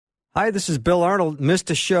Hi, this is Bill Arnold. Missed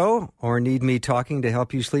a show or need me talking to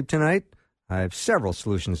help you sleep tonight? I have several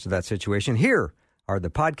solutions to that situation. Here are the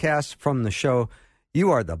podcasts from the show.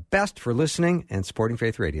 You are the best for listening and supporting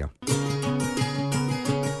Faith Radio.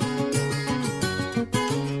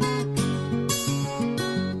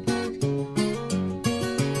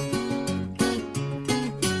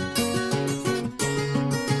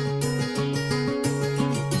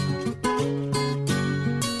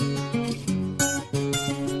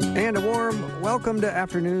 Welcome to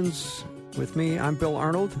Afternoons with me. I'm Bill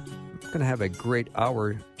Arnold. I'm going to have a great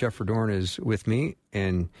hour. Jeff Verdoorn is with me,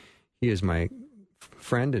 and he is my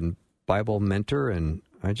friend and Bible mentor, and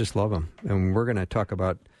I just love him. And we're going to talk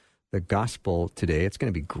about the gospel today. It's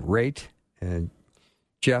going to be great. And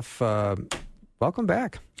Jeff, welcome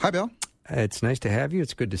back. Hi, Bill. It's nice to have you.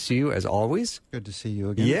 It's good to see you, as always. Good to see you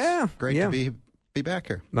again. Yeah. It's great to be back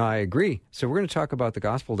here. I agree. So we're going to talk about the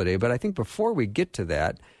gospel today, but I think before we get to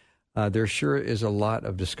that, there sure is a lot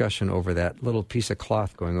of discussion over that little piece of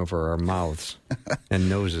cloth going over our mouths and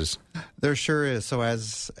noses. There sure is. So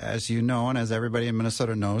as you know, and as everybody in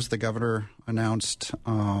Minnesota knows, the governor announced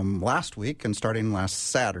last week and starting last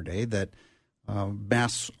Saturday that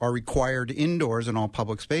masks are required indoors in all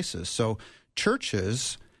public spaces. So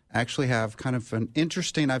churches actually have kind of an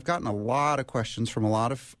interesting, I've gotten a lot of questions from a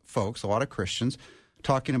lot of folks, a lot of Christians,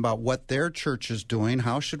 talking about what their church is doing,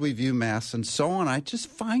 how should we view masks, and so on. I just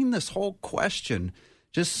find this whole question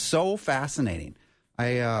just so fascinating.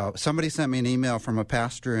 Somebody sent me an email from a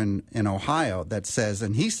pastor in Ohio that says,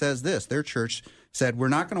 and he says this, their church said, we're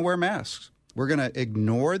not going to wear masks. We're going to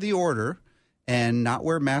ignore the order and not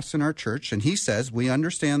wear masks in our church. And he says, we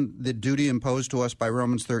understand the duty imposed to us by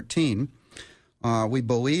Romans 13. We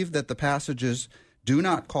believe that the passages do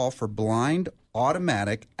not call for blind,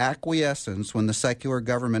 automatic acquiescence when the secular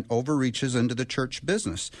government overreaches into the church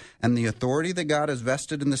business, and the authority that God has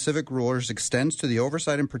vested in the civic rulers extends to the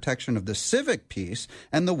oversight and protection of the civic peace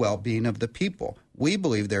and the well-being of the people. We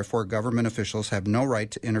believe, therefore, government officials have no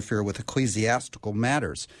right to interfere with ecclesiastical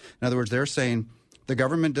matters. In other words, they're saying the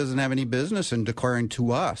government doesn't have any business in declaring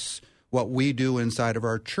to us what we do inside of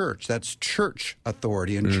our church. That's church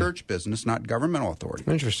authority and church business, not governmental authority.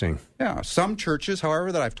 Interesting. Yeah. Some churches,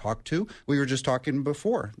 however, that I've talked to, we were just talking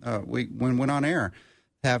before, when we went on air,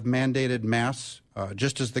 have mandated masks,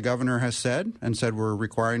 just as the governor has said, and said we're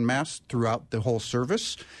requiring masks throughout the whole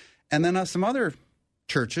service. And then some other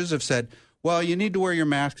churches have said, well, you need to wear your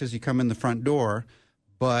mask as you come in the front door,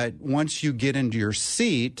 but once you get into your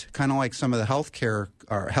seat, kind of like some of the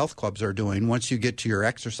health clubs are doing, once you get to your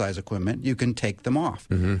exercise equipment, you can take them off.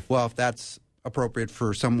 Mm-hmm. Well, if that's appropriate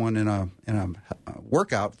for someone in a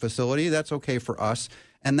workout facility, that's okay for us,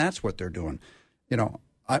 and that's what they're doing. You know,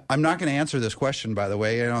 I'm not going to answer this question, by the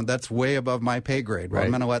way. You know, that's way above my pay grade. Right.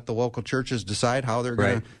 I'm going to let the local churches decide how they're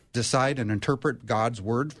going to decide and interpret God's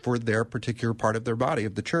word for their particular part of their body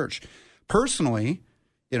of the church. Personally,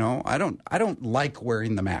 you know, I don't like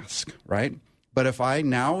wearing the mask, right? But if I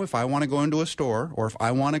want to go into a store or if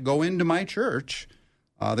I want to go into my church,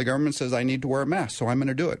 the government says I need to wear a mask, so I'm going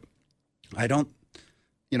to do it.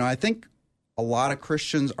 I think a lot of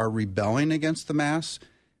Christians are rebelling against the mask,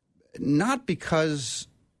 not because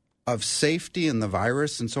of safety and the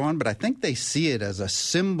virus and so on, but I think they see it as a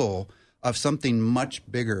symbol of something much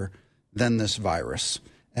bigger than this virus.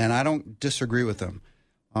 And I don't disagree with them.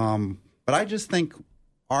 But I just think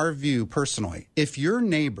our view personally, if your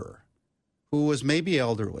neighbor who was maybe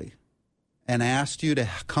elderly and asked you to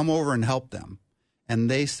come over and help them, and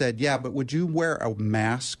they said, yeah, but would you wear a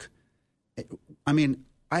mask? I mean,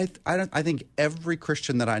 I think every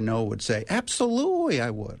Christian that I know would say, absolutely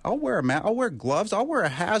I would. I'll wear a mask. I'll wear gloves. I'll wear a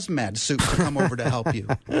hazmat suit to come over to help you.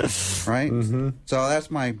 Right? Mm-hmm. So that's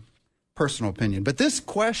my personal opinion. But this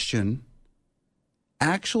question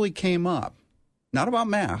actually came up, not about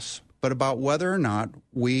masks, but about whether or not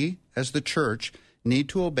we, as the church, need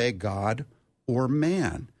to obey God or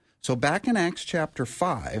man. So back in Acts chapter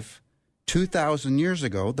 5, 2,000 years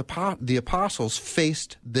ago, the apostles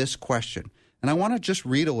faced this question. And I want to just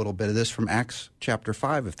read a little bit of this from Acts chapter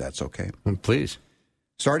 5, if that's okay. Please.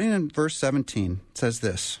 Starting in verse 17, it says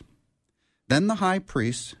this: Then the high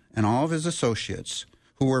priest and all of his associates,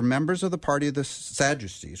 who were members of the party of the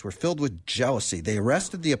Sadducees, were filled with jealousy. They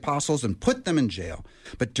arrested the apostles and put them in jail.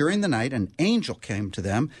 But during the night, an angel came to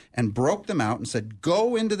them and broke them out and said,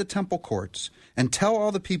 Go into the temple courts and tell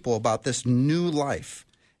all the people about this new life.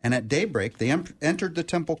 And at daybreak, they entered the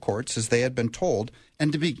temple courts as they had been told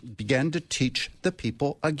and began to teach the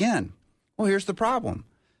people again. Well, here's the problem.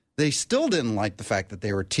 They still didn't like the fact that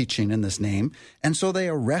they were teaching in this name, and so they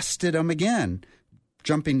arrested them again.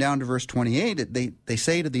 Jumping down to verse 28, they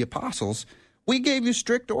say to the apostles, We gave you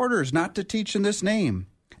strict orders not to teach in this name,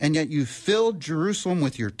 and yet you filled Jerusalem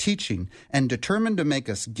with your teaching and determined to make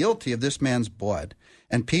us guilty of this man's blood.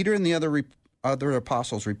 And Peter and the other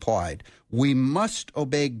apostles replied, we must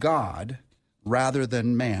obey God rather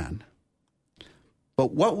than man.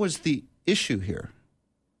 But what was the issue here?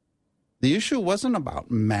 The issue wasn't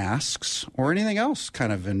about masks or anything else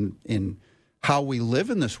kind of in how we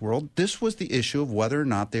live in this world. This was the issue of whether or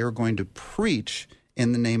not they were going to preach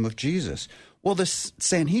in the name of Jesus. Well, the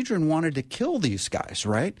Sanhedrin wanted to kill these guys,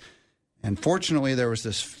 right? And fortunately, there was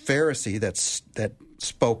this Pharisee that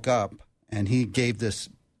spoke up, and he gave this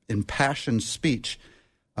impassioned speech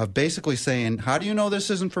of basically saying, how do you know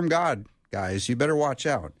this isn't from God, guys? You better watch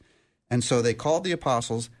out. And so they called the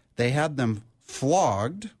apostles. They had them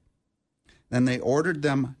flogged. Then they ordered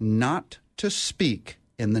them not to speak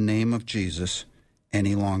in the name of Jesus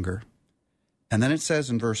any longer. And then it says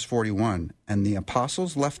in verse 41, and the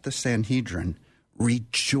apostles left the Sanhedrin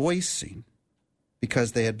rejoicing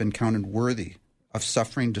because they had been counted worthy of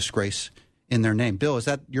suffering disgrace in their name. Bill, is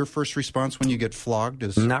that your first response when you get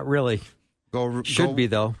flogged? Not really. Should be,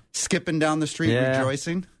 though. Skipping down the street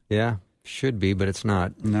rejoicing? Yeah, should be, but it's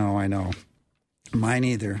not. No, I know. Mine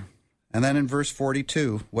either. And then in verse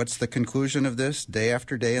 42, what's the conclusion of this? Day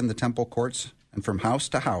after day in the temple courts and from house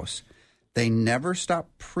to house, they never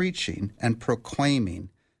stopped preaching and proclaiming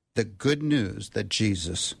the good news that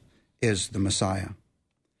Jesus is the Messiah.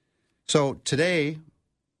 So today,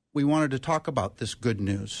 we wanted to talk about this good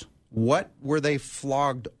news. What were they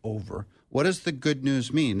flogged over? What does the good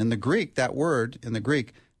news mean? In the Greek, that word in the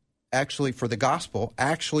Greek, actually for the gospel,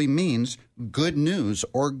 actually means good news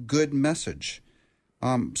or good message.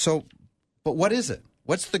 But what is it?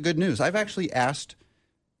 What's the good news? I've actually asked,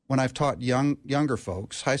 when I've taught younger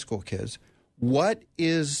folks, high school kids, what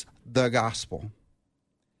is the gospel?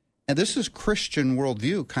 And this is Christian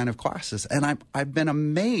worldview kind of classes. And I've been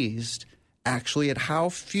amazed, actually, at how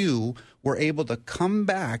few were able to come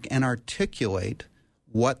back and articulate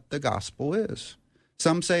what the gospel is.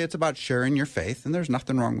 Some say it's about sharing your faith, and there's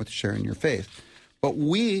nothing wrong with sharing your faith. But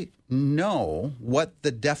we know what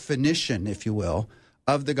the definition, if you will,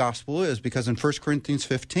 of the gospel is, because in 1 Corinthians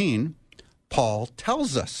 15, Paul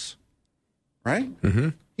tells us, right? Mm-hmm.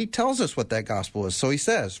 He tells us what that gospel is. So he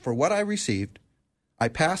says, for what I received, I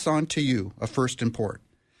pass on to you of first import,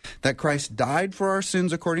 that Christ died for our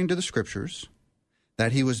sins according to the Scriptures,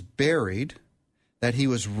 that he was buried, that he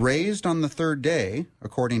was raised on the third day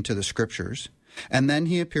according to the Scriptures, and then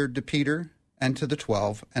he appeared to Peter and to the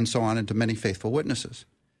 12, and so on, and to many faithful witnesses.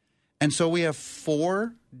 And so we have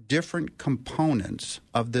 4 different components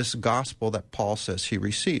of this gospel that Paul says he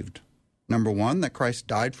received. Number 1, that Christ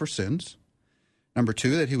died for sins. Number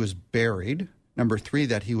 2, that he was buried. Number 3,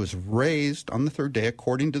 that he was raised on the third day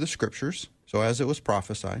according to the Scriptures, so as it was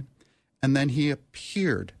prophesied. And then he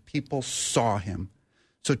appeared. People saw him.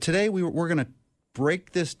 So today we're going to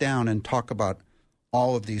break this down and talk about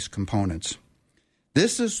all of these components.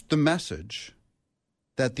 This is the message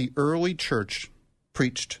that the early church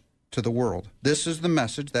preached to the world. This is the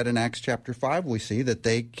message that in Acts chapter 5 we see that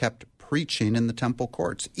they kept preaching in the temple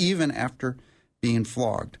courts, even after being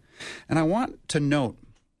flogged. And I want to note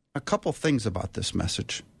a couple things about this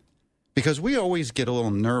message, because we always get a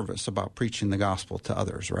little nervous about preaching the gospel to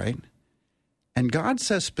others, right? And God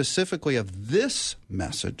says specifically of this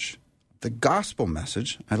message, the gospel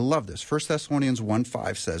message, I love this. 1 Thessalonians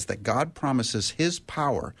 1:5 says that God promises his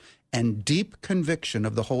power and deep conviction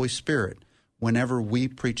of the Holy Spirit whenever we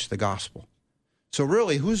preach the gospel. So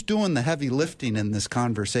really, who's doing the heavy lifting in this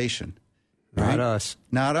conversation? Right? Not us.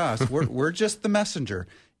 Not us. We're just the messenger.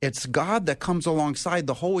 It's God that comes alongside,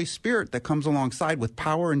 the Holy Spirit that comes alongside with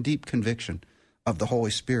power and deep conviction of the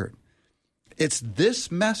Holy Spirit. It's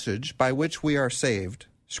this message by which we are saved,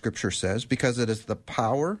 Scripture says, because it is the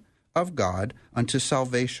power of God unto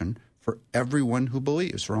salvation for everyone who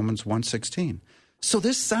believes, Romans 1:16. So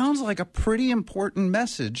this sounds like a pretty important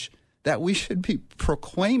message that we should be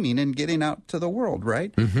proclaiming and getting out to the world,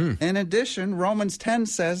 right? Mm-hmm. In addition, Romans 10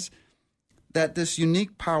 says that this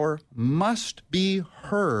unique power must be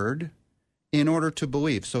heard in order to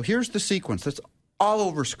believe. So here's the sequence that's all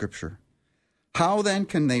over Scripture. How then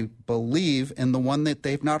can they believe in the one that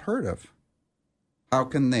they've not heard of? How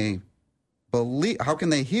can they believe? How can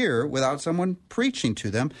they hear without someone preaching to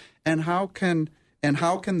them? And how can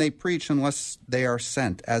they preach unless they are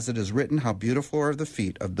sent? As it is written, how beautiful are the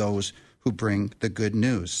feet of those who bring the good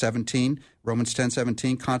news. 17, Romans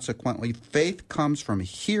 10:17, consequently, faith comes from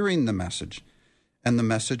hearing the message, and the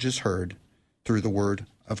message is heard through the word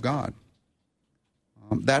of God.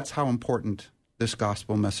 That's how important this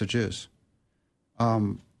gospel message is.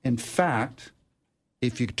 In fact,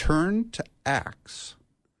 if you turn to Acts,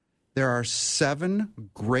 there are 7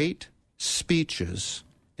 great speeches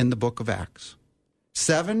in the book of Acts.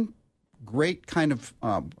 7 great kind of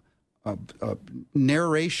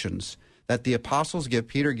narrations that the apostles give,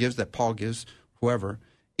 Peter gives, that Paul gives, whoever,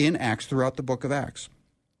 in Acts, throughout the book of Acts.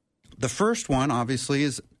 The first one, obviously,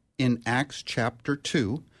 is in Acts chapter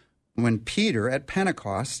 2, when Peter at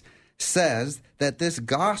Pentecost says that this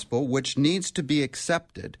gospel, which needs to be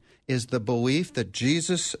accepted, is the belief that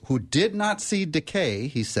Jesus, who did not see decay,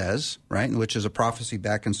 he says, right, which is a prophecy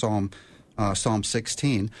back in Psalm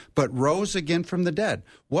 16, but rose again from the dead.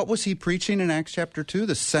 What was he preaching in Acts chapter 2?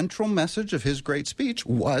 The central message of his great speech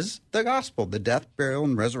was the gospel, the death, burial,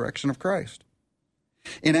 and resurrection of Christ.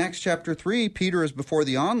 In Acts chapter 3, Peter is before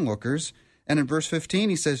the onlookers, and in verse 15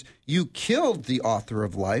 he says, "You killed the author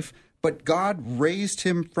of life, but God raised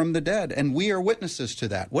him from the dead, and we are witnesses to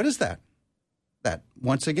that." What is that? That,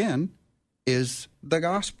 once again, is the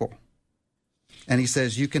gospel. And he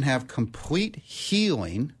says you can have complete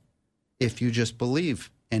healing if you just believe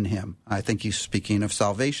in him. I think he's speaking of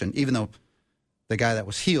salvation, even though the guy that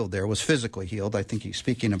was healed there was physically healed. I think he's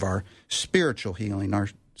speaking of our spiritual healing, our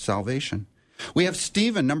salvation. We have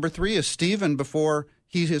Stephen. Number 3 is Stephen before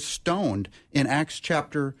he is stoned. In Acts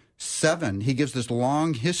chapter 7, he gives this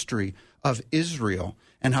long history of Israel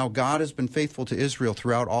and how God has been faithful to Israel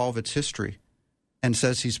throughout all of its history, and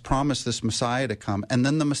says he's promised this Messiah to come. And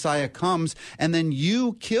then the Messiah comes, and then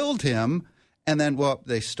you killed him, and then, well,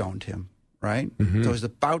 they stoned him, right? Mm-hmm. So he's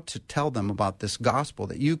about to tell them about this gospel,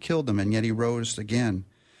 that you killed him, and yet he rose again.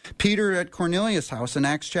 Peter at Cornelius' house in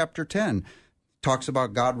Acts chapter 10 talks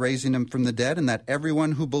about God raising him from the dead, and that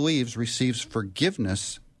everyone who believes receives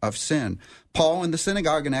forgiveness of sin. Paul in the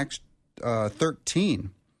synagogue in Acts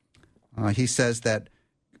 13, he says that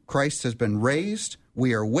Christ has been raised.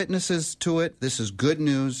 We are witnesses to it. This is good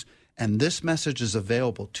news, and this message is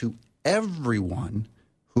available to everyone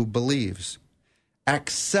who believes.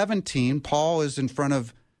 Acts 17, Paul is in front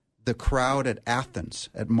of the crowd at Athens,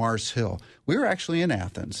 at Mars Hill. We were actually in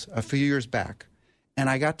Athens a few years back, and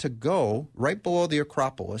I got to go right below the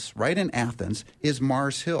Acropolis, right in Athens, is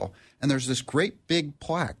Mars Hill. And there's this great big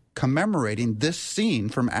plaque commemorating this scene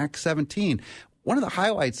from Acts 17. One of the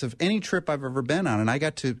highlights of any trip I've ever been on, and I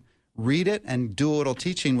got to read it and do a little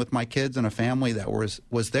teaching with my kids and a family that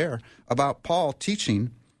was there about Paul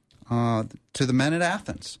teaching to the men at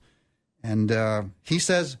Athens. And he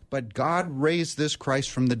says, but God raised this Christ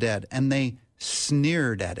from the dead, and they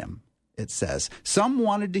sneered at him, it says. Some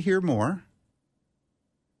wanted to hear more,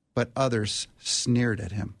 but others sneered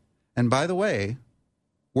at him. And by the way,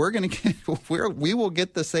 we will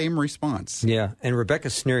get the same response. Yeah, and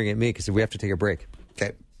Rebecca's sneering at me because we have to take a break.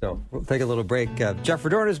 Okay. So we'll take a little break. Jeff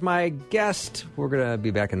Verdoorn is my guest. We're going to be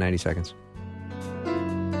back in 90 seconds.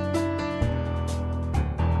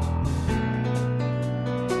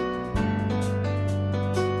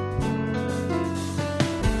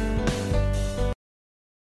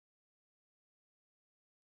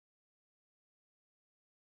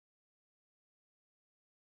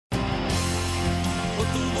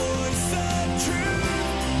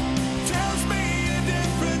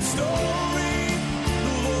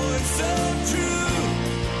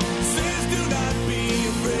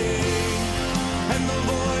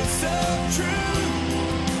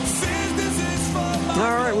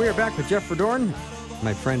 Back with Jeff Verdoorn,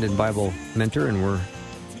 my friend and Bible mentor, and we're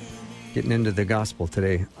getting into the gospel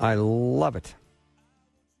today. I love it.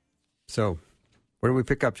 So, where do we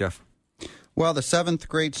pick up, Jeff? Well, the 7th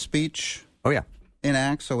great speech. Oh, yeah. In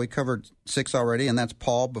Acts, so we covered 6 already, and that's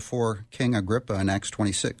Paul before King Agrippa in Acts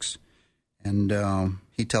 26. And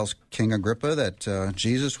he tells King Agrippa that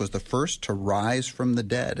Jesus was the first to rise from the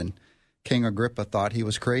dead, and King Agrippa thought he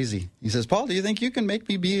was crazy. He says, Paul, do you think you can make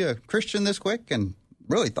me be a Christian this quick? And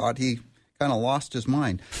really thought he kind of lost his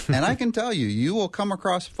mind. And I can tell you, you will come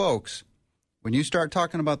across folks, when you start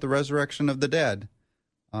talking about the resurrection of the dead,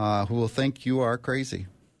 who will think you are crazy.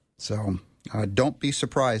 So don't be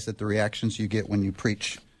surprised at the reactions you get when you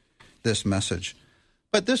preach this message.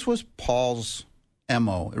 But this was Paul's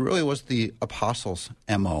M.O. It really was the apostles'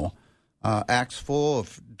 M.O. Acts full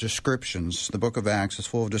of descriptions. The book of Acts is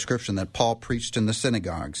full of description that Paul preached in the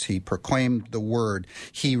synagogues. He proclaimed the word.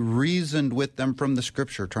 He reasoned with them from the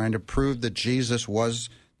scripture, trying to prove that Jesus was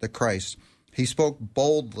the Christ. He spoke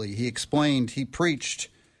boldly. He explained. He preached.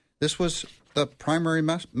 This was the primary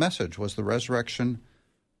message, was the resurrection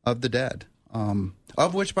of the dead.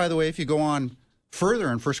 Of which, by the way, if you go on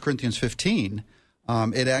further in 1 Corinthians 15,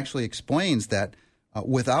 it actually explains that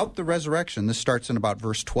without the resurrection, this starts in about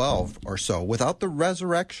verse 12 or so, without the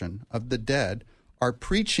resurrection of the dead, our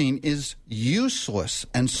preaching is useless,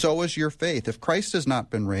 and so is your faith. If Christ has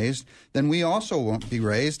not been raised, then we also won't be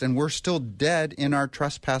raised, and we're still dead in our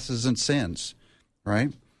trespasses and sins,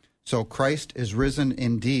 right? So Christ is risen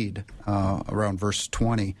indeed, around verse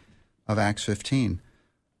 20 of Acts 15.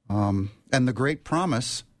 And the great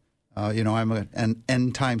promise, I'm an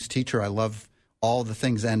end times teacher. I love all the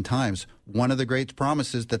things end times. One of the great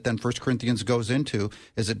promises that then 1 Corinthians goes into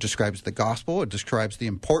is it describes the gospel. It describes the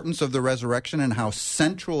importance of the resurrection and how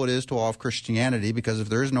central it is to all of Christianity, because if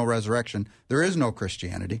there is no resurrection, there is no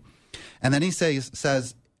Christianity. And then he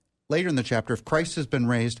says later in the chapter, if Christ has been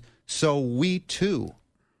raised, so we too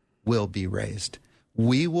will be raised.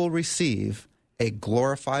 We will receive a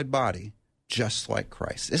glorified body just like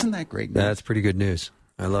Christ. Isn't that great news? That's pretty good news.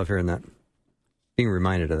 I love hearing that. Being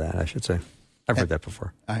reminded of that, I should say. I've heard that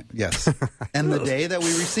before. Yes. And the day that we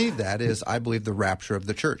receive that is, I believe, the rapture of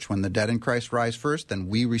the church. When the dead in Christ rise first, then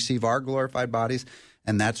we receive our glorified bodies,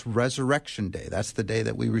 and that's resurrection day. That's the day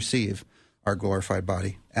that we receive our glorified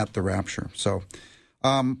body at the rapture. So,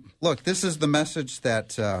 look, this is the message that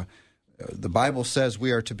the Bible says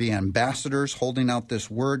we are to be ambassadors, holding out this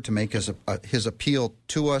word to make his appeal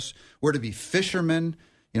to us. We're to be fishermen.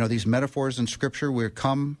 These metaphors in Scripture, we're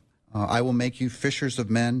come... I will make you fishers of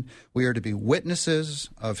men. We are to be witnesses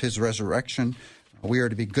of his resurrection. We are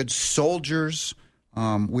to be good soldiers.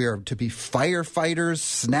 We are to be firefighters,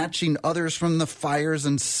 snatching others from the fires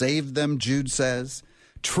and save them, Jude says.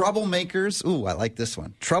 Troublemakers. Ooh, I like this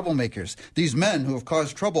one. Troublemakers. These men who have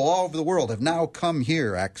caused trouble all over the world have now come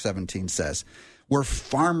here, Acts 17 says. We're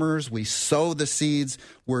farmers. We sow the seeds.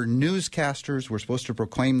 We're newscasters. We're supposed to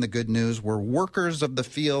proclaim the good news. We're workers of the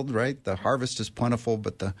field, right? The harvest is plentiful,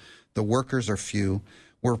 but the workers are few.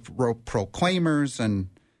 We're proclaimers and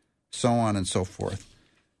so on and so forth.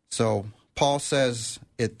 So Paul says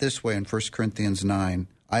it this way in 1 Corinthians 9,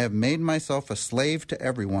 I have made myself a slave to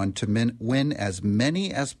everyone to win as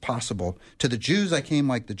many as possible. To the Jews I came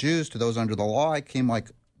like the Jews. To those under the law I came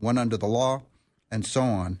like one under the law, and so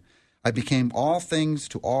on. I became all things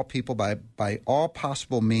to all people by all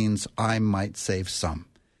possible means I might save some.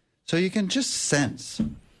 So you can just sense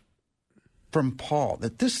from Paul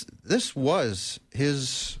that this was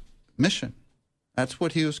his mission. That's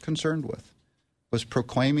what he was concerned with, was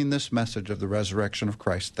proclaiming this message of the resurrection of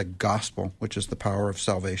Christ, the gospel, which is the power of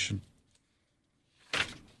salvation.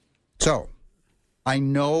 So I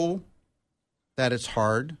know that it's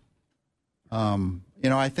hard.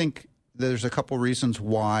 I think there's a couple reasons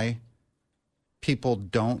why people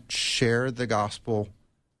don't share the gospel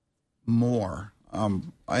more.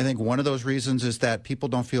 I think one of those reasons is that people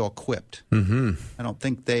don't feel equipped. Mm-hmm. I don't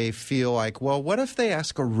think they feel like, well, what if they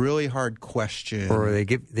ask a really hard question? Or they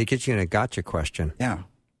get you in a gotcha question. Yeah.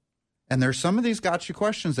 And there's some of these gotcha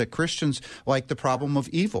questions that Christians, like the problem of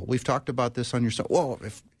evil. We've talked about this on your show. Well,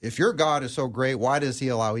 if your God is so great, why does he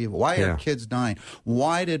allow evil? Why are kids dying?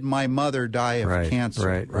 Why did my mother die of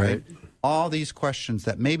cancer? Right. All these questions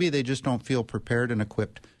that maybe they just don't feel prepared and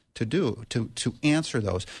equipped to answer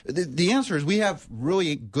those. The answer is we have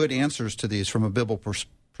really good answers to these from a biblical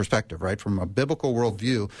perspective, right? From a biblical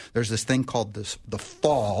worldview, there's this thing called the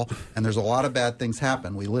fall, and there's a lot of bad things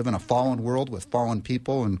happen. We live in a fallen world with fallen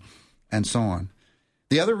people and so on.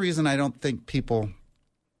 The other reason I don't think people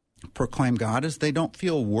proclaim God is they don't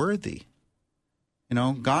feel worthy.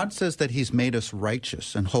 God says that he's made us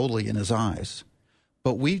righteous and holy in his eyes.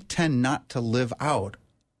 But we tend not to live out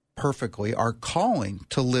perfectly our calling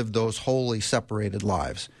to live those holy, separated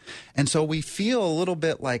lives. And so we feel a little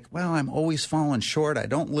bit like, well, I'm always falling short. I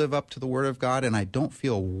don't live up to the Word of God, and I don't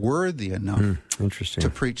feel worthy enough to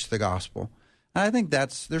preach the gospel. And I think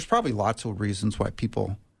there's probably lots of reasons why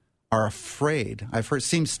people are afraid. I've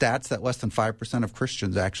seen stats that less than 5% of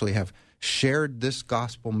Christians actually have shared this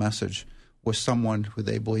gospel message with someone who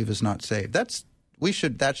they believe is not saved. That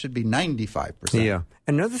should be 95%. Yeah.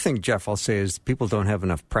 Another thing, Jeff, I'll say is people don't have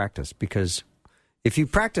enough practice, because if you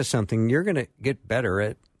practice something, you're going to get better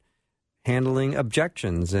at handling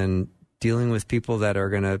objections and dealing with people that are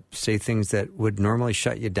going to say things that would normally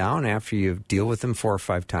shut you down. After you deal with them 4 or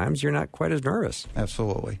 5 times, you're not quite as nervous.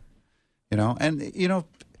 Absolutely.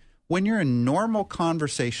 When you're in normal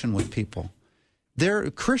conversation with people,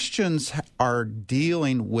 Christians are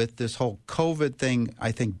dealing with this whole COVID thing,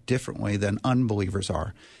 I think, differently than unbelievers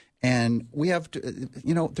are. And we have to,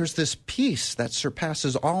 there's this peace that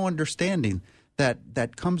surpasses all understanding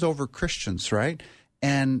that comes over Christians, right?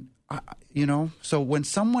 And, so when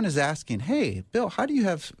someone is asking, hey, Bill, how do you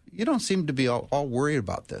don't seem to be all worried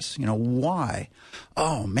about this. Why?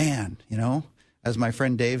 Oh, man, as my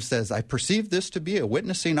friend Dave says, I perceive this to be a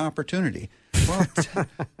witnessing opportunity. Well,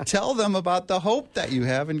 tell them about the hope that you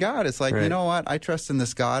have in God. It's like, Right. you know what? I trust in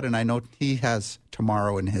this God, and I know He has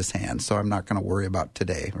tomorrow in His hands, so I'm not going to worry about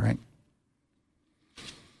today, right?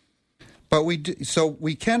 But so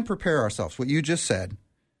we can prepare ourselves. What you just said,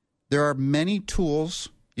 there are many tools.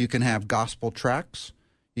 You can have gospel tracts,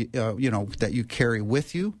 that you carry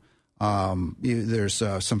with you. There's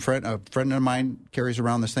a friend of mine carries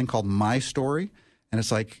around this thing called My Story, and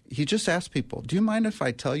it's like he just asks people, "Do you mind if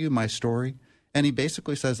I tell you my story?" And he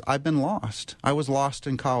basically says, "I've been lost. I was lost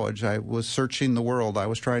in college. I was searching the world. I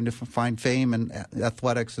was trying to find fame and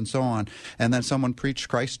athletics and so on. And then someone preached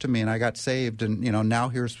Christ to me, and I got saved. And now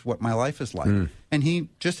here's what my life is like." And he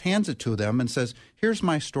just hands it to them and says, "Here's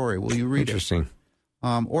my story. Will you read it?" Interesting.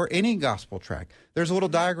 Or any gospel tract. There's a little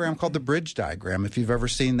diagram called the bridge diagram, if you've ever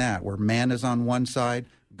seen that, where man is on one side,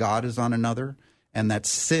 God is on another, and that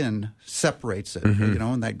sin separates it,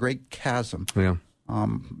 in that great chasm. Yeah.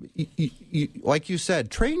 Like you said,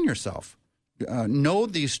 train yourself. Know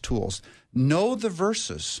these tools. Know the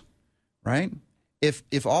verses, right? If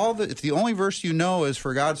the only verse you know is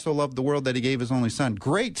 "For God so loved the world that He gave His only Son,"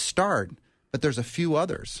 great start. But there's a few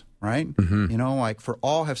others, right? Like, "For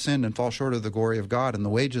all have sinned and fall short of the glory of God, and the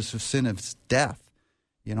wages of sin is death."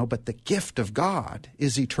 But the gift of God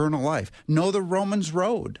is eternal life. Know the Romans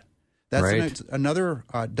Road. That's right. another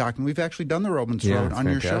document. We've actually done the Romans Road on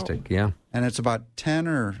your show. Yeah. And it's about 10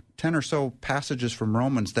 or so passages from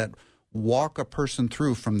Romans that walk a person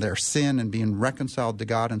through from their sin and being reconciled to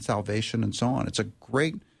God and salvation and so on. It's a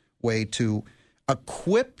great way to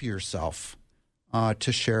equip yourself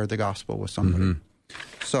to share the gospel with somebody.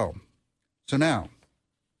 So now,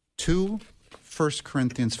 to 1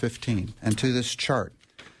 Corinthians 15 and to this chart.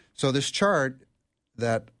 So this chart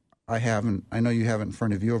that I have, and I know you have it in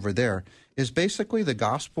front of you over there, is basically the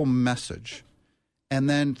gospel message. And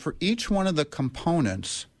then for each one of the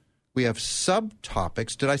components, we have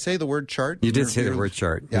subtopics. Did I say the word chart? You did say the word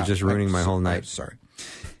chart. You're just ruining my whole night. Sorry.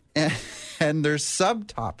 And there's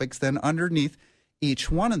subtopics then underneath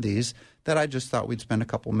each one of these that I just thought we'd spend a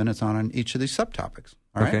couple minutes on each of these subtopics.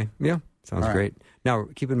 All right? Okay. Yeah. Sounds great. Now,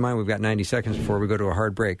 keep in mind we've got 90 seconds before we go to a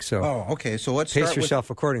hard break. So okay. So let's pace start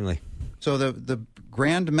yourself accordingly. So the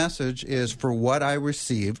grand message is, "For what I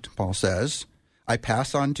received," Paul says, "I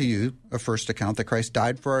pass on to you a first account that Christ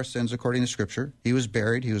died for our sins according to Scripture. He was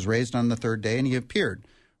buried. He was raised on the third day, and He appeared."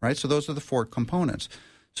 Right? So those are the four components.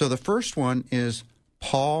 So the first one is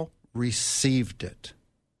Paul received it.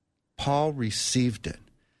 Paul received it.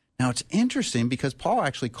 Now, it's interesting because Paul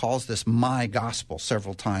actually calls this my gospel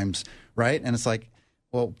several times, right? And it's like,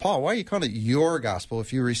 well, Paul, why are you calling it your gospel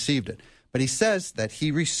if you received it? But he says that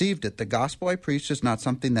he received it. "The gospel I preached is not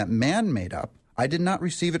something that man made up. I did not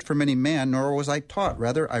receive it from any man, nor was I taught.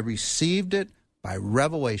 Rather, I received it by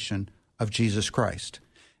revelation of Jesus Christ."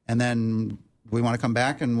 And then we want to come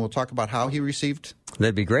back and we'll talk about how he received.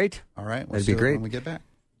 That'd be great. All right. That'd be great when we get back.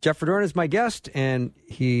 Jeff Verdoorn is my guest, and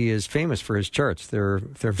he is famous for his charts. They're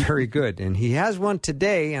very good. And he has one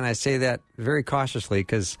today, and I say that very cautiously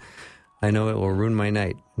because I know it will ruin my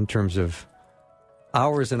night in terms of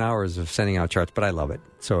hours and hours of sending out charts, but I love it.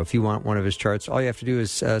 So if you want one of his charts, all you have to do is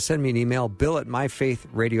send me an email,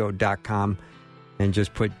 bill@myfaithradio.com, and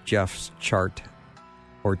just put Jeff's chart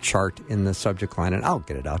or chart in the subject line, and I'll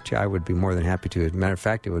get it out to you. I would be more than happy to. As a matter of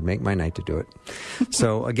fact, it would make my night to do it.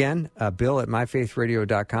 So again,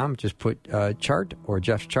 bill@myfaithradio.com, just put chart or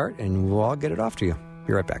Jeff's chart, and we'll all get it off to you.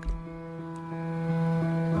 Be right back.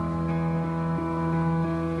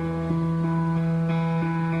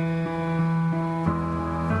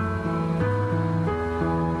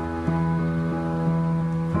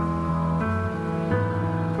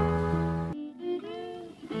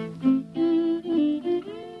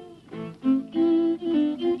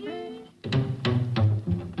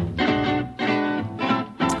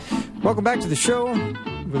 Welcome back to the show.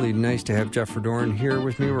 Really nice to have Jeff Verdoorn here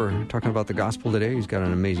with me. We're talking about the gospel today. He's got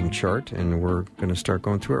an amazing chart, and we're going to start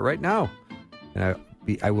going through it right now. And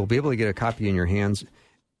I will be able to get a copy in your hands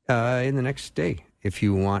in the next day. If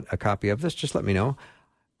you want a copy of this, just let me know.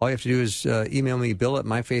 All you have to do is email me,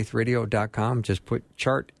 bill@myfaithradio.com. Just put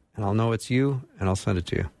chart, and I'll know it's you, and I'll send it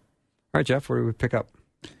to you. All right, Jeff, where do we pick up?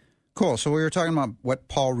 Cool. So we were talking about what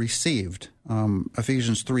Paul received.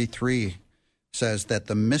 Ephesians 3:3 says that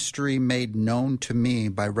the mystery made known to me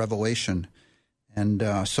by revelation. And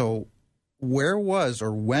so where was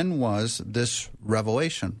or when was this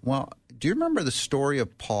revelation? Well, do you remember the story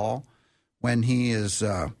of Paul when he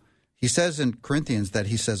says in Corinthians that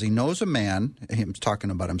he knows a man, he's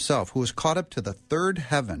talking about himself, who was caught up to the third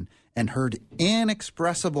heaven and heard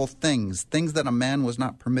inexpressible things that a man was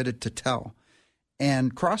not permitted to tell.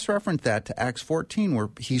 And cross-reference that to Acts 14, where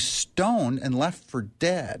he's stoned and left for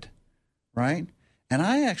dead, right? And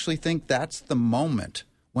I actually think that's the moment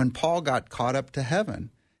when Paul got caught up to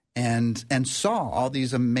heaven and saw all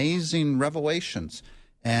these amazing revelations.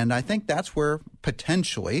 And I think that's where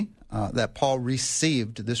potentially that Paul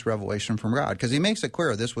received this revelation from God, because he makes it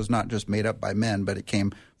clear this was not just made up by men, but it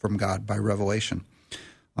came from God by revelation.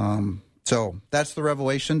 So that's the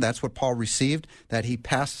revelation. That's what Paul received, that he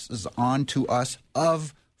passes on to us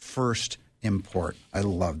of first import. I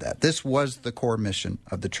love that. This was the core mission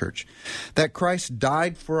of the church, that Christ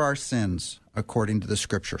died for our sins according to the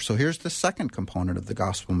Scripture. So here's the second component of the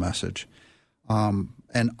gospel message.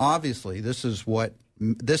 And obviously, this is what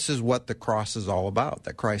the cross is all about,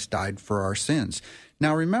 that Christ died for our sins.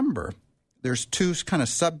 Now remember, there's two kind of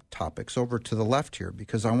subtopics over to the left here,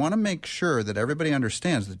 because I want to make sure that everybody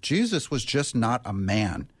understands that Jesus was just not a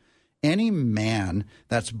man. Any man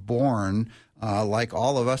that's born, like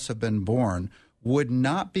all of us have been born, would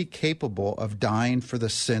not be capable of dying for the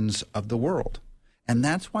sins of the world. And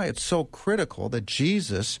that's why it's so critical that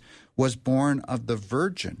Jesus was born of the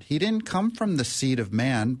Virgin. He didn't come from the seed of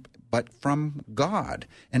man, but from God.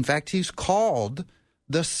 In fact, he's called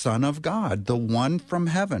the Son of God, the one from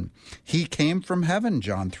heaven. He came from heaven,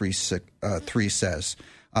 John 3 says.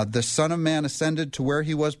 The Son of Man ascended to where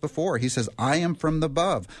he was before. He says, I am from the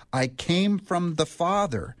above. I came from the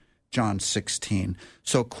Father, John 16.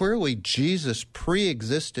 So clearly Jesus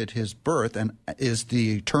pre-existed his birth and is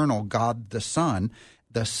the eternal God the Son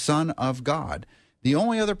of God. The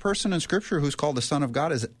only other person in Scripture who's called the Son of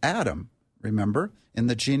God is Adam. Remember, in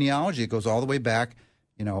the genealogy, it goes all the way back,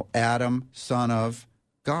 Adam, son of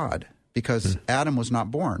God, because Adam was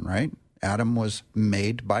not born, right? Adam was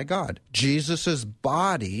made by God. Jesus'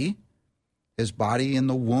 body, his body in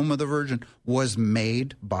the womb of the Virgin, was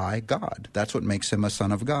made by God. That's what makes him a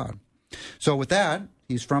son of God. So with that,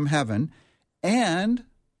 he's from heaven, and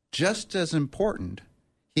just as important,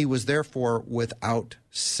 he was therefore without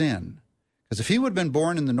sin. Because if he would have been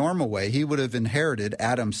born in the normal way, he would have inherited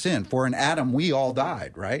Adam's sin. For in Adam, we all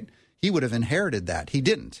died, right? He would have inherited that. He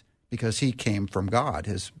didn't, because he came from God.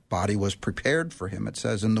 His body was prepared for him, it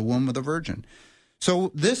says, in the womb of the Virgin.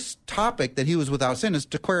 So this topic that he was without sin is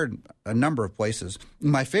declared a number of places.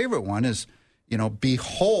 My favorite one is,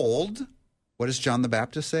 behold, what does John the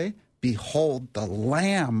Baptist say? Behold the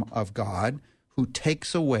Lamb of God who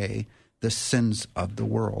takes away the sins of the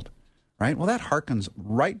world. Right? Well, that harkens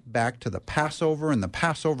right back to the Passover and the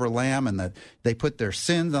Passover lamb, and they put their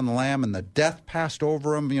sins on the lamb, and the death passed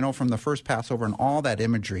over them, from the first Passover, and all that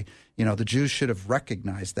imagery. The Jews should have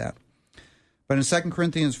recognized that. But in 2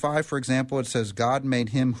 Corinthians 5, for example, it says, God made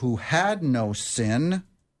him who had no sin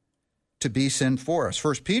to be sin for us.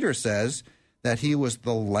 1 Peter says that he was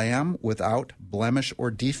the lamb without blemish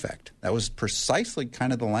or defect. That was precisely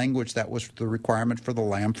kind of the language that was the requirement for the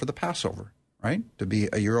lamb for the Passover. Right? To be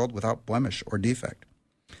a year-old without blemish or defect.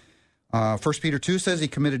 1 Peter 2 says he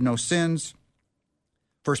committed no sins.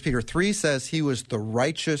 1 Peter 3 says he was the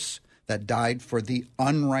righteous that died for the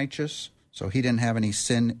unrighteous, so he didn't have any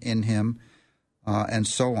sin in him, and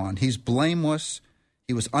so on. He's blameless.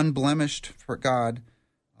 He was unblemished for God.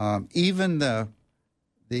 Even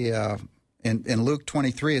in Luke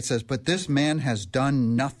 23 it says, but this man has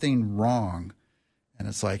done nothing wrong. And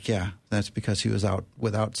it's like, yeah, that's because he was out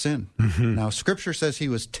without sin. Mm-hmm. Now, Scripture says he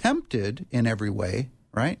was tempted in every way,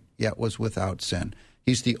 right? Yet was without sin.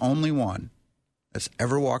 He's the only one that's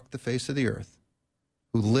ever walked the face of the earth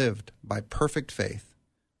who lived by perfect faith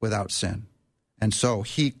without sin. And so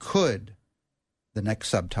he could, the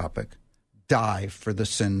next subtopic, die for the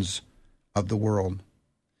sins of the world.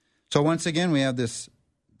 So once again, we have this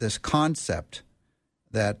concept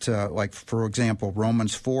that, like, for example,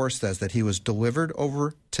 Romans 4 says that he was delivered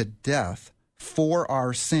over to death for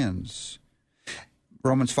our sins.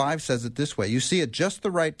 Romans 5 says it this way. You see, at just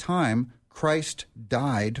the right time, Christ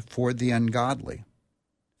died for the ungodly.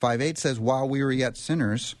 5:8 says, while we were yet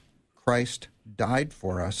sinners, Christ died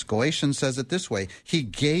for us. Galatians says it this way. He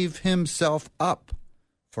gave himself up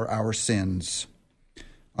for our sins.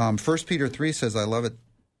 1 Peter 3 says, I love it.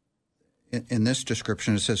 In this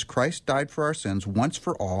description, it says, Christ died for our sins once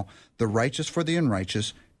for all, the righteous for the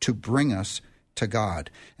unrighteous, to bring us to God.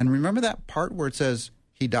 And remember that part where it says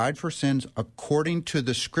he died for sins according to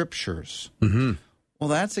the Scriptures? Mm-hmm. Well,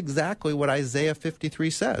 that's exactly what Isaiah 53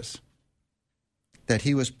 says. That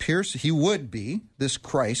he was pierced, he would be, this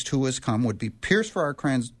Christ who has come, would be pierced for our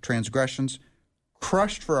transgressions,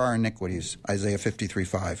 crushed for our iniquities, Isaiah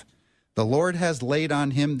 53:5. The Lord has laid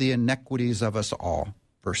on him the iniquities of us all,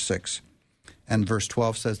 verse 6. And verse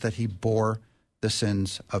 12 says that he bore the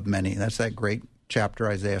sins of many. That's that great chapter,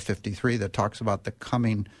 Isaiah 53, that talks about the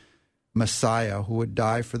coming Messiah who would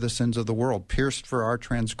die for the sins of the world, pierced for our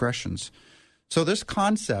transgressions. So this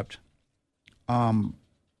concept, man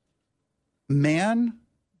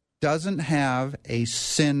doesn't have a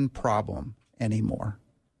sin problem anymore.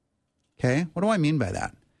 Okay? What do I mean by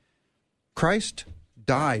that? Christ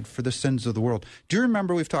died for the sins of the world. Do you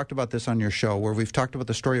remember we've talked about this on your show where we've talked about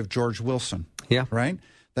the story of George Wilson? Yeah. Right?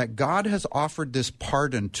 That God has offered this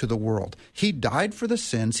pardon to the world. He died for the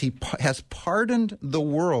sins. He has pardoned the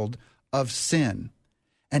world of sin.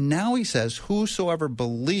 And now he says, whosoever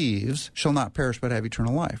believes shall not perish but have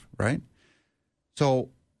eternal life, right? So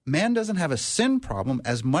man doesn't have a sin problem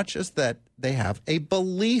as much as that they have a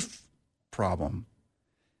belief problem.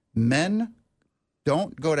 Men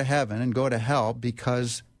don't go to heaven and go to hell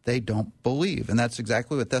because they don't believe. And that's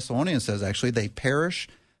exactly what Thessalonians says, actually. They perish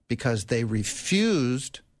because they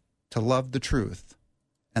refused to love the truth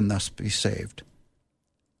and thus be saved.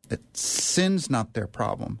 That sin's not their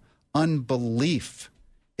problem. Unbelief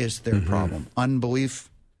is their problem. Unbelief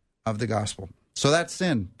of the gospel. So that's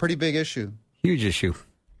sin. Pretty big issue. Huge issue.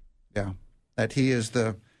 Yeah. That he is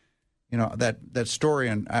the, that story,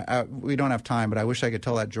 and we don't have time, but I wish I could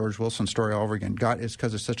tell that George Wilson story all over again. God is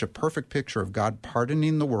because it's such a perfect picture of God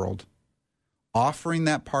pardoning the world, offering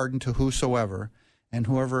that pardon to whosoever, and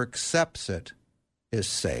whoever accepts it is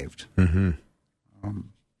saved.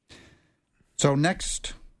 So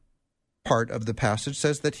next part of the passage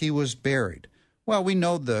says that he was buried. Well, we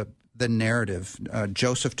know the narrative.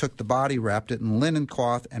 Joseph took the body, wrapped it in linen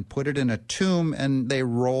cloth, and put it in a tomb, and they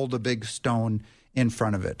rolled a big stone in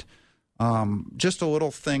front of it. Just a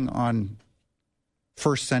little thing on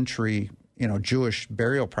first century, Jewish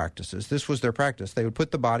burial practices. This was their practice. They would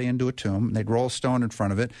put the body into a tomb, and they'd roll a stone in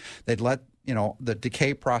front of it. They'd let the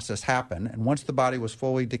decay process happen, and once the body was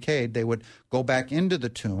fully decayed, they would go back into the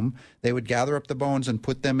tomb. They would gather up the bones and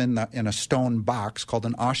put them in a stone box called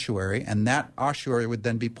an ossuary, and that ossuary would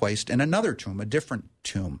then be placed in another tomb, a different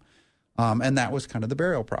tomb, and that was kind of the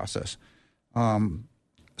burial process.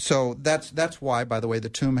 So that's why, by the way, the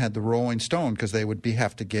tomb had the rolling stone, because they would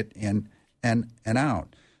have to get in and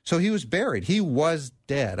out. So he was buried. He was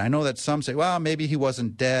dead. I know that some say, well, maybe he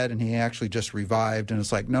wasn't dead and he actually just revived. And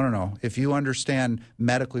it's like, no. If you understand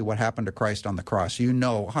medically what happened to Christ on the cross, you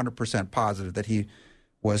know 100% positive that he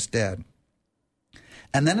was dead.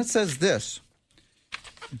 And then it says this.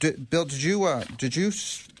 Bill, did you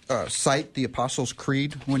cite the Apostles'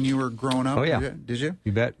 Creed when you were growing up? Oh, yeah. Did you?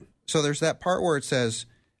 You bet. So there's that part where it says,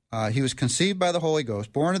 he was conceived by the Holy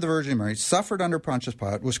Ghost, born of the Virgin Mary, suffered under Pontius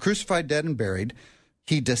Pilate, was crucified, dead, and buried.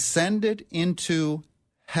 He descended into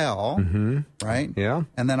hell, right? Yeah.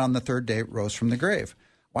 And then on the third day rose from the grave.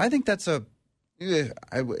 Well, I think that's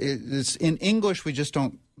it's in English, we just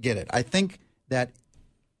don't get it. I think that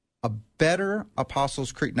a better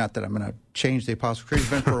Apostles' Creed, not that I'm going to change the Apostles' Creed, it's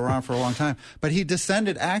been around for a long time, but he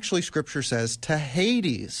descended, actually, Scripture says, to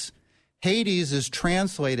Hades. Hades is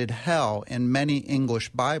translated hell in many English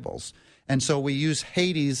Bibles. And so we use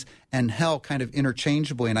Hades and hell kind of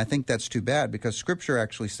interchangeably, and I think that's too bad, because Scripture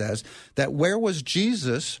actually says that where was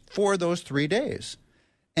Jesus for those 3 days?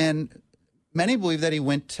 And many believe that he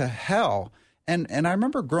went to hell. And I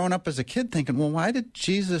remember growing up as a kid thinking, well, why did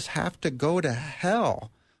Jesus have to go to hell?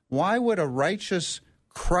 Why would a righteous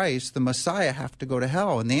Christ, the Messiah, have to go to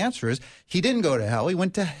hell? And the answer is he didn't go to hell. He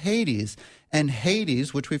went to Hades. And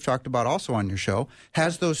Hades, which we've talked about also on your show,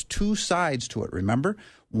 has those two sides to it, remember?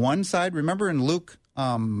 One side, remember in Luke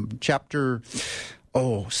chapter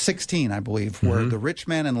 16, I believe, where the rich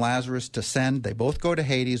man and Lazarus descend. They both go to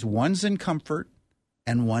Hades. One's in comfort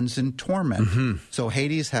and one's in torment. So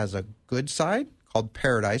Hades has a good side called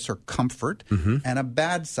paradise or comfort and a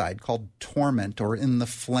bad side called torment or in the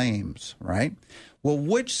flames, right? Well,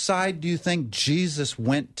 which side do you think Jesus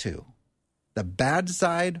went to? The bad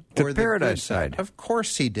side or the paradise good side? side? Of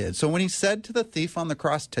course he did. So when he said to the thief on the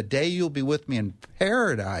cross, today you'll be with me in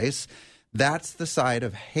paradise, that's the side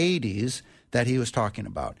of Hades that he was talking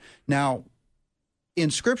about. Now,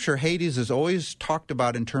 in Scripture, Hades is always talked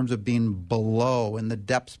about in terms of being below, in the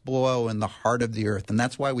depths below, in the heart of the earth. And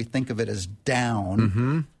that's why we think of it as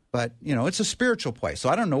down. But, it's a spiritual place. So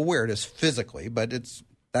I don't know where it is physically, but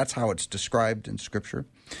that's how it's described in Scripture.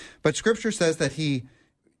 But Scripture says that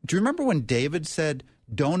do you remember when David said,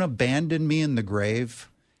 don't abandon me in the grave?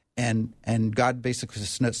 And God basically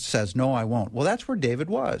says, no, I won't. Well, that's where David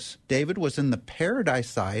was. David was in the paradise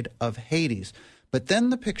side of Hades. But then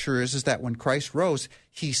the picture is that when Christ rose,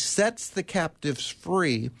 he sets the captives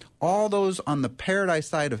free. All those on the paradise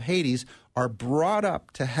side of Hades are brought up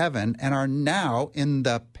to heaven and are now in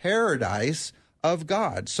the paradise of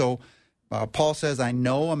God. So Paul says, I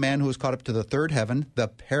know a man who is caught up to the third heaven, the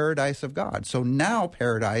paradise of God. So now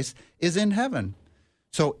paradise is in heaven.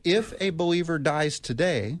 So if a believer dies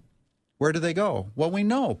today, where do they go? Well, we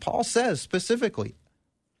know. Paul says specifically,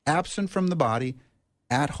 absent from the body,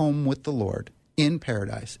 at home with the Lord, in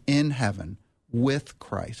paradise, in heaven, with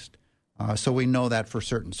Christ. So we know that for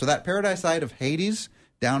certain. So that paradise side of Hades,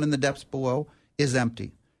 down in the depths below, is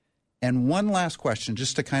empty. And one last question,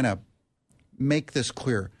 just to kind of make this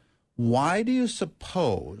clear. Why do you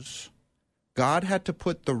suppose God had to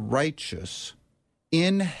put the righteous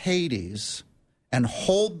in Hades and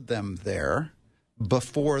hold them there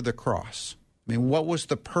before the cross? I mean, what was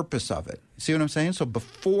the purpose of it? See what I'm saying? So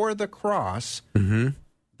before the cross, the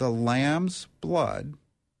lamb's blood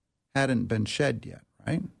hadn't been shed yet,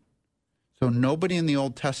 right? So nobody in the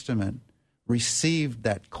Old Testament received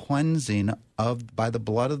that cleansing by the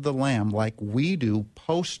blood of the lamb like we do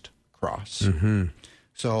post-cross.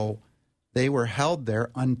 So they were held there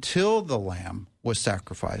until the lamb was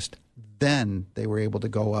sacrificed. Then they were able to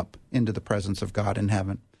go up into the presence of God in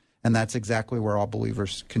heaven. And that's exactly where all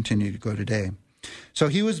believers continue to go today. So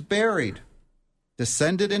he was buried,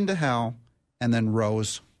 descended into hell, and then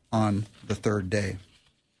rose on the third day.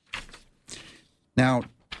 Now,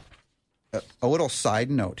 a little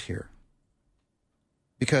side note here,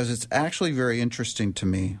 because it's actually very interesting to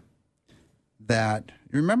me that,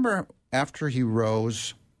 remember after he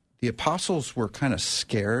rose, the apostles were kind of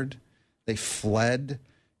scared. They fled.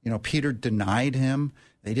 Peter denied him.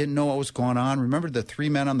 They didn't know what was going on. Remember the three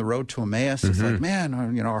men on the road to Emmaus? It's like,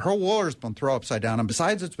 man, our whole world has been thrown upside down. And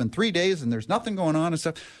besides, it's been 3 days and there's nothing going on and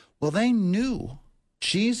stuff. Well, they knew.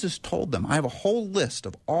 Jesus told them. I have a whole list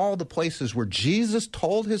of all the places where Jesus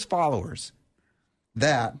told his followers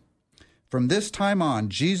that from this time on,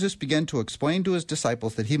 Jesus began to explain to his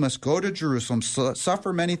disciples that he must go to Jerusalem,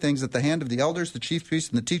 suffer many things at the hand of the elders, the chief priests,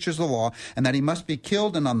 and the teachers of the law, and that he must be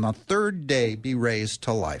killed and on the third day be raised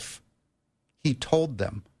to life. He told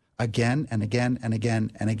them again and again and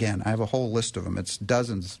again and again. I have a whole list of them. It's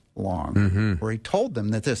dozens long, where he told them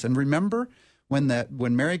that this. And remember, when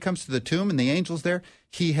Mary comes to the tomb and the angel's there,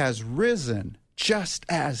 he has risen just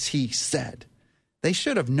as he said. They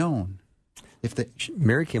should have known.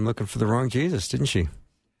 Mary came looking for the wrong Jesus, didn't she?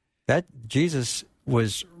 That Jesus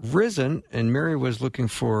was risen, and Mary was looking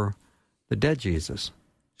for the dead Jesus.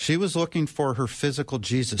 She was looking for her physical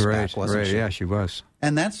Jesus back, wasn't she? Yeah, she was.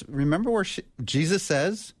 And remember where Jesus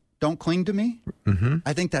says, don't cling to me?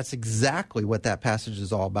 I think that's exactly what that passage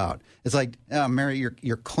is all about. It's like, Mary,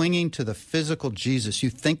 you're clinging to the physical Jesus.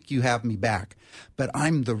 You think you have me back. But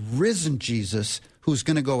I'm the risen Jesus who's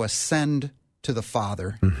going to go ascend to the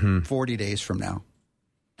Father 40 days from now.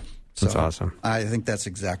 So that's awesome. I think that's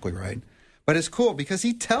exactly right. But it's cool because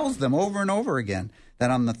he tells them over and over again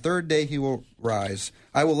that on the third day he will rise.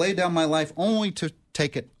 I will lay down my life only to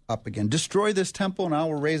take it up again. Destroy this temple and I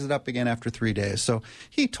will raise it up again after 3 days. So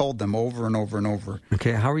he told them over and over and over.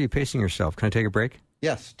 Okay, how are you pacing yourself? Can I take a break?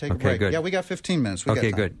 Yes, take a break. Good. Yeah, we got 15 minutes.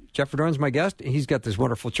 Okay, good. Jeff Verdoorn's my guest. He's got this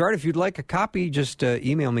wonderful chart. If you'd like a copy, just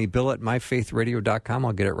email me, bill@myfaithradio.com.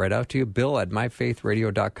 I'll get it right out to you,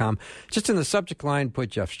 bill@myfaithradio.com. Just in the subject line, put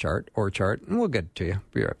Jeff's chart or chart, and we'll get it to you.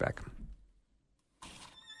 Be right back.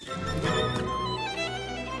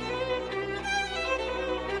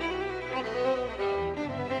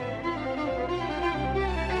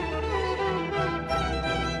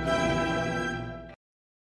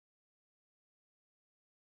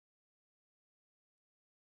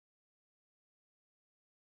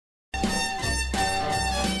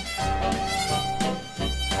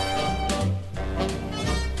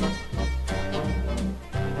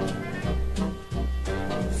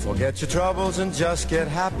 Forget your troubles and just get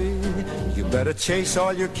happy. You better chase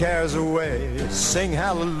all your cares away. Sing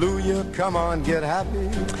hallelujah, come on, get happy.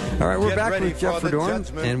 All right, we're back with Jeff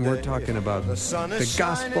Verdoorn, and we're talking about the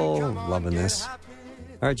gospel. Loving this. All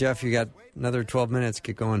right, Jeff, you got another 12 minutes.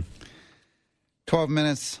 Get going. 12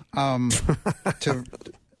 minutes.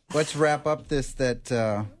 Let's wrap up this,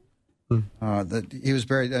 that he was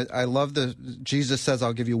buried. I love Jesus says,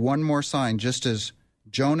 I'll give you one more sign, just as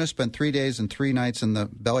Jonah spent 3 days and 3 nights in the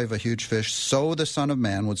belly of a huge fish, so the Son of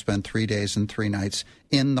Man would spend 3 days and 3 nights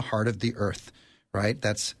in the heart of the earth, right?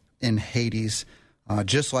 That's in Hades,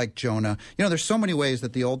 just like Jonah. There's so many ways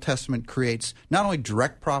that the Old Testament creates not only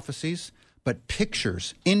direct prophecies, but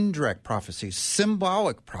pictures, indirect prophecies,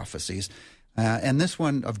 symbolic prophecies. And this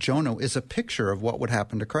one of Jonah is a picture of what would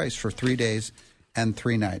happen to Christ for 3 days and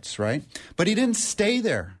 3 nights, right? But he didn't stay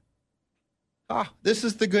there. This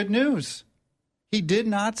is the good news. He did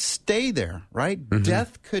not stay there, right?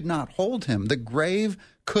 Death could not hold him. The grave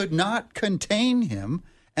could not contain him.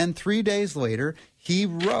 And 3 days later, he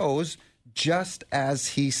rose just as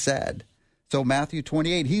he said. So Matthew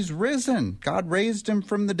 28, he's risen. God raised him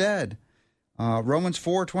from the dead. Romans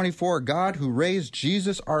 4:24, God who raised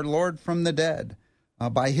Jesus our Lord from the dead.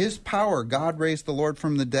 By his power, God raised the Lord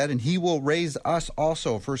from the dead, and he will raise us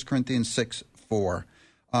also, 1 Corinthians 6:4.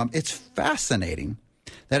 It's fascinating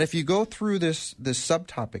that if you go through this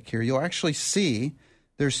subtopic here, you'll actually see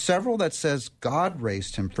there's several that says God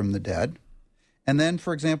raised him from the dead. And then,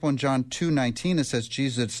 for example, in John 2:19, it says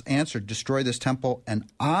Jesus answered, destroy this temple, and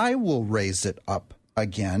I will raise it up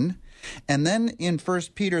again. And then in 1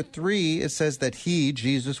 Peter 3, it says that he,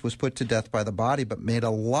 Jesus, was put to death by the body, but made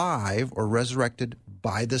alive or resurrected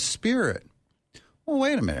by the Spirit. Well,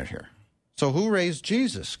 wait a minute here. So who raised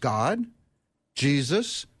Jesus? God,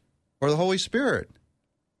 Jesus, or the Holy Spirit?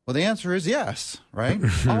 Well, the answer is yes, right?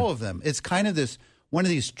 All of them. It's kind of one of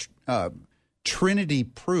these Trinity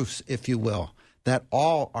proofs, if you will, that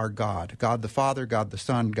all are God. God the Father, God the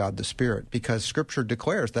Son, God the Spirit, because Scripture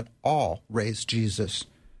declares that all raised Jesus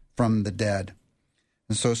from the dead.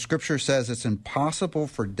 And so Scripture says it's impossible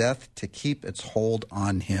for death to keep its hold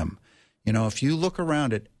on him. You know, if you look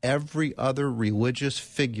around at every other religious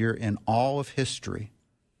figure in all of history,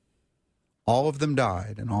 all of them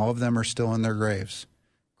died and all of them are still in their graves.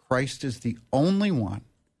 Christ is the only one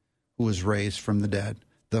who was raised from the dead,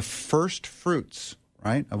 the first fruits,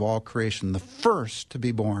 right, of all creation, the first to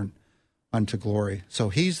be born unto glory. So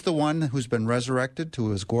he's the one who's been resurrected to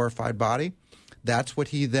his glorified body. That's what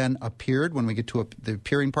he then appeared when we get to the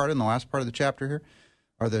appearing part in the last part of the chapter here,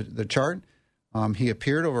 or the chart. He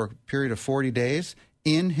appeared over a period of 40 days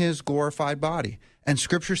in his glorified body. And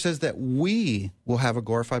Scripture says that we will have a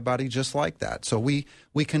glorified body just like that. So we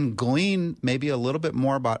can glean maybe a little bit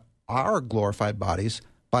more about our glorified bodies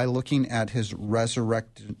by looking at his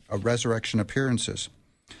resurrection appearances.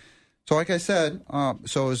 So like I said,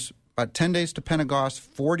 so it was about 10 days to Pentecost,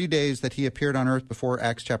 40 days that he appeared on earth before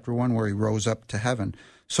Acts chapter 1, where he rose up to heaven.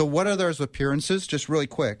 So what are those appearances? Just really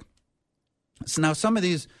quick. So now some of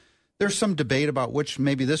these, there's some debate about which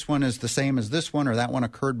maybe this one is the same as this one or that one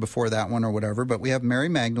occurred before that one or whatever. But we have Mary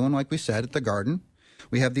Magdalene, like we said, at the garden.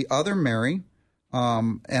 We have the other Mary,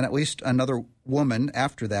 and at least another woman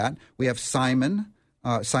after that. We have Simon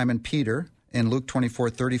Peter in Luke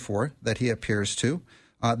 24:34 that he appears to.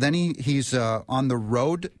 Then he's on the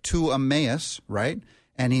road to Emmaus, right?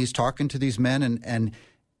 And he's talking to these men, and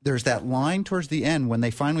there's that line towards the end when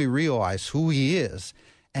they finally realize who he is.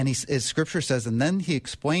 And as Scripture says, and then he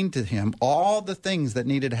explained to him all the things that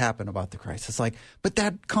needed to happen about the Christ. It's like, but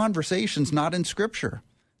that conversation's not in Scripture.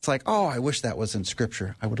 It's like, oh, I wish that was in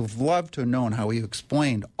Scripture. I would have loved to have known how he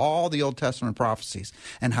explained all the Old Testament prophecies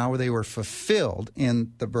and how they were fulfilled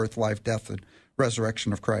in the birth, life, death, and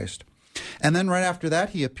resurrection of Christ. And then right after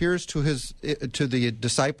that, he appears to the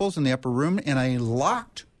disciples in the upper room in a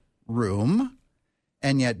locked room,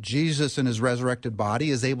 and yet Jesus in his resurrected body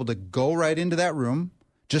is able to go right into that room,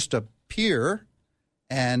 just appear,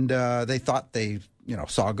 and they thought they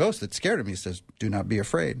saw a ghost that scared him. He says, do not be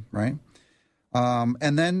afraid, right?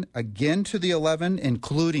 And then again to the 11,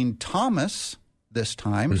 including Thomas this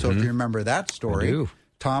time. Mm-hmm. So if you remember that story,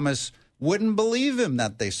 Thomas wouldn't believe him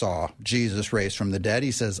that they saw Jesus raised from the dead.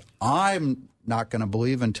 He says, I'm not going to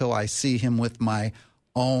believe until I see him with my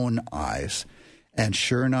own eyes. And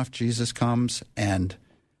sure enough, Jesus comes and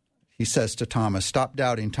he says to Thomas, stop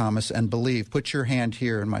doubting, Thomas, and believe. Put your hand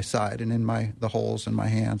here in my side and in the holes in my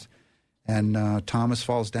hands. And Thomas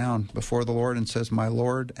falls down before the Lord and says, my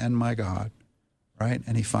Lord and my God, right?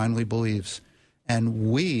 And he finally believes.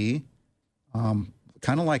 And we,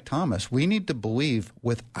 kind of like Thomas, we need to believe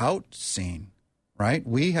without seeing, right?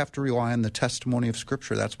 We have to rely on the testimony of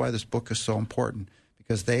Scripture. That's why this book is so important,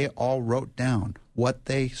 because they all wrote down what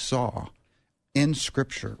they saw in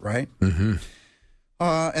Scripture, right? Mm-hmm.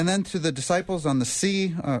 And then to the disciples on the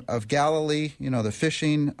Sea of Galilee, the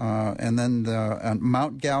fishing, and then the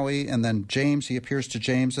Mount Galilee, and then James, he appears to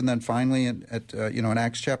James, and then finally in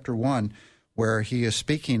Acts chapter 1, where he is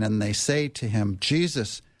speaking, and they say to him,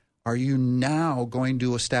 Jesus, are you now going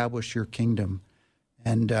to establish your kingdom?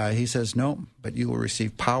 And he says, no, but you will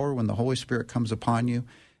receive power when the Holy Spirit comes upon you.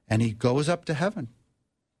 And he goes up to heaven,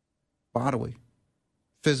 bodily,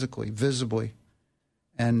 physically, visibly.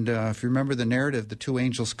 And if you remember the narrative, the two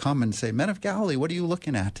angels come and say, men of Galilee, what are you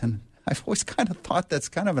looking at? And I've always kind of thought that's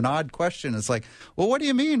kind of an odd question. It's like, well, what do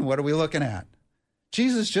you mean, what are we looking at?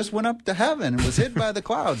 Jesus just went up to heaven and was hid by the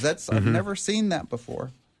clouds. I've never seen that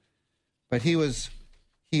before. But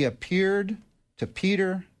he appeared to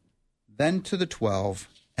Peter, then to the 12,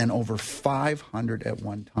 and over 500 at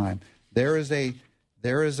one time. There is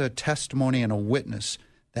a testimony and a witness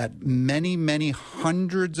that many, many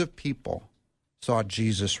hundreds of people saw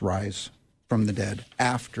Jesus rise from the dead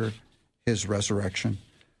after his resurrection.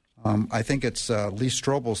 I think it's Lee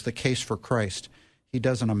Strobel's The Case for Christ. He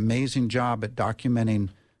does an amazing job at documenting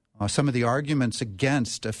some of the arguments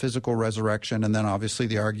against a physical resurrection and then obviously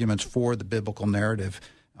the arguments for the biblical narrative.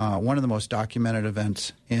 One of the most documented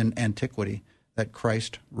events in antiquity, that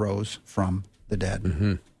Christ rose from the dead.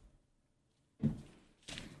 Mm-hmm.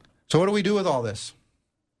 So what do we do with all this?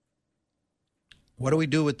 What do we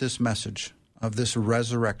do with this message of this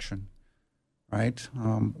resurrection? Right?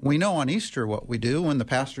 We know on Easter what we do when the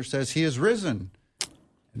pastor says he is risen.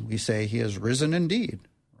 And we say he is risen indeed,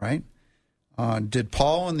 right? Did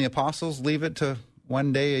Paul and the apostles leave it to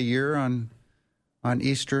one day a year on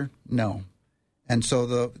Easter? No. And so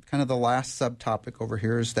the last subtopic over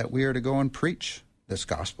here is that we are to go and preach this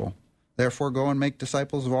gospel. Therefore, go and make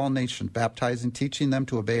disciples of all nations, baptizing, teaching them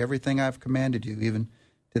to obey everything I have commanded you, even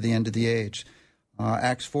to the end of the age.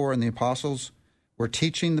 Acts 4, and the apostles were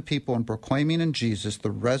teaching the people and proclaiming in Jesus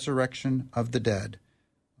the resurrection of the dead.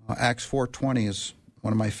 Acts 4:20 is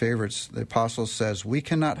one of my favorites. The apostle says, we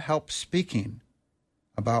cannot help speaking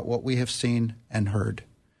about what we have seen and heard.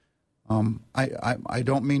 I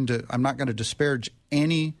don't mean to, I'm not going to disparage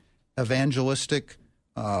any evangelistic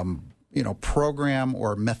program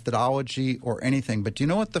or methodology or anything. But do you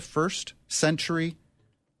know what the first century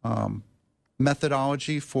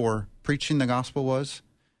methodology for preaching the gospel was?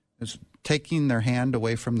 It's taking their hand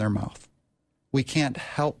away from their mouth. We can't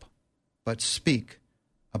help but speak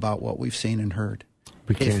about what we've seen and heard.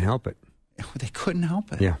 We can't help it. They couldn't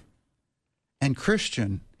help it. Yeah. And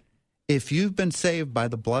Christian, if you've been saved by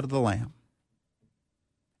the blood of the Lamb,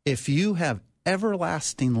 if you have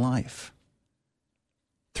everlasting life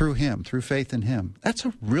through him, through faith in him, that's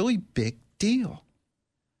a really big deal.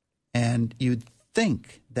 And you'd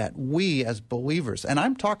think that we as believers, and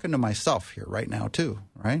I'm talking to myself here right now too,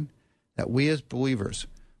 right? That we as believers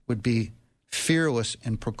would be fearless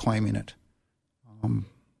in proclaiming it.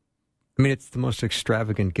 It's the most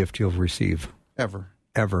extravagant gift you'll receive. Ever.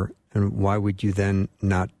 And why would you then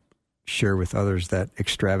not share with others that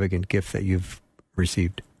extravagant gift that you've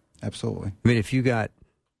received? Absolutely. If you got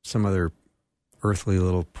some other earthly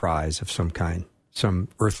little prize of some kind, some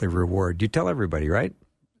earthly reward, you'd tell everybody, right?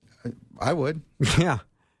 I would. Yeah.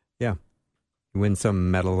 You win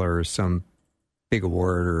some medal or some big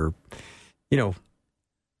award or,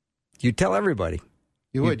 you'd tell everybody.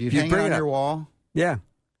 You would. You'd hang it on your wall. Yeah.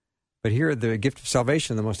 But here, the gift of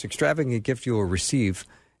salvation, the most extravagant gift you will receive,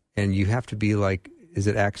 and you have to be like, is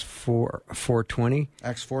it Acts 4:20?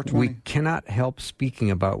 Acts 4:20. We cannot help speaking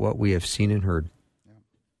about what we have seen and heard. Yeah.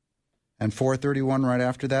 And 4:31 right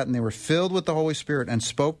after that, and they were filled with the Holy Spirit and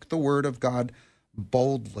spoke the word of God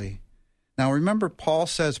boldly. Now remember, Paul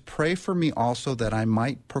says, pray for me also that I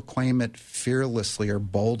might proclaim it fearlessly or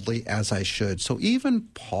boldly as I should. So even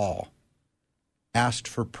Paul asked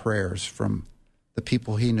for prayers from the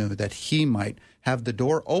people he knew, that he might have the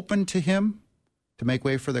door open to him to make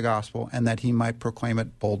way for the gospel, and that he might proclaim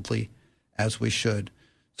it boldly as we should.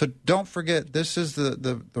 So don't forget, this is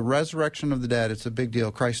the resurrection of the dead. It's a big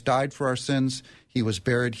deal. Christ died for our sins. He was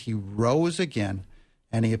buried. He rose again,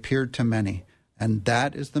 and he appeared to many. And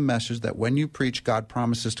that is the message that when you preach, God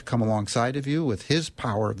promises to come alongside of you with his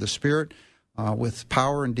power of the Spirit, with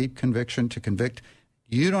power and deep conviction to convict.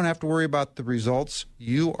 You don't have to worry about the results.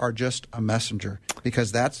 You are just a messenger,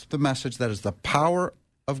 because that's the message that is the power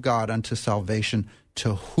of God unto salvation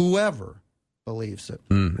to whoever believes it.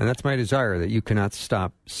 And that's my desire, that you cannot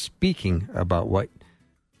stop speaking about what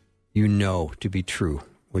you know to be true,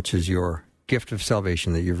 which is your gift of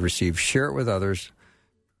salvation that you've received. Share it with others.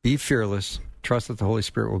 Be fearless. Trust that the Holy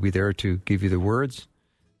Spirit will be there to give you the words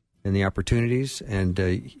and the opportunities, and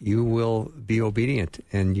you will be obedient,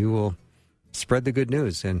 and you will spread the good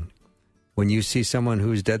news. And when you see someone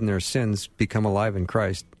who's dead in their sins become alive in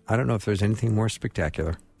Christ, I don't know if there's anything more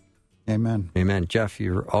spectacular. Amen. Amen. Jeff,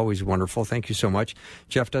 you're always wonderful. Thank you so much.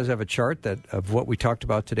 Jeff does have a chart of what we talked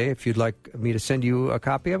about today. If you'd like me to send you a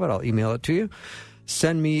copy of it, I'll email it to you.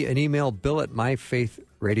 Send me an email,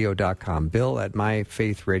 bill@myfaithradio.com,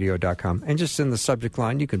 bill@myfaithradio.com. And just in the subject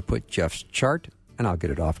line, you can put Jeff's chart, and I'll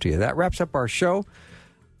get it off to you. That wraps up our show.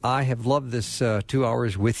 I have loved this 2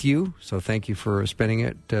 hours with you, so thank you for spending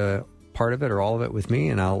it, part of it or all of it with me,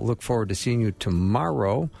 and I'll look forward to seeing you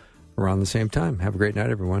tomorrow around the same time. Have a great night,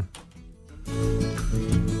 everyone.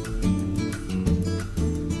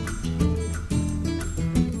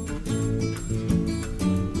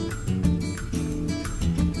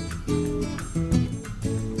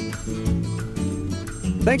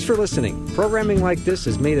 Thanks for listening. Programming like this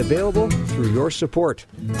is made available through your support.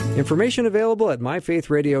 Information available at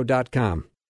myfaithradio.com.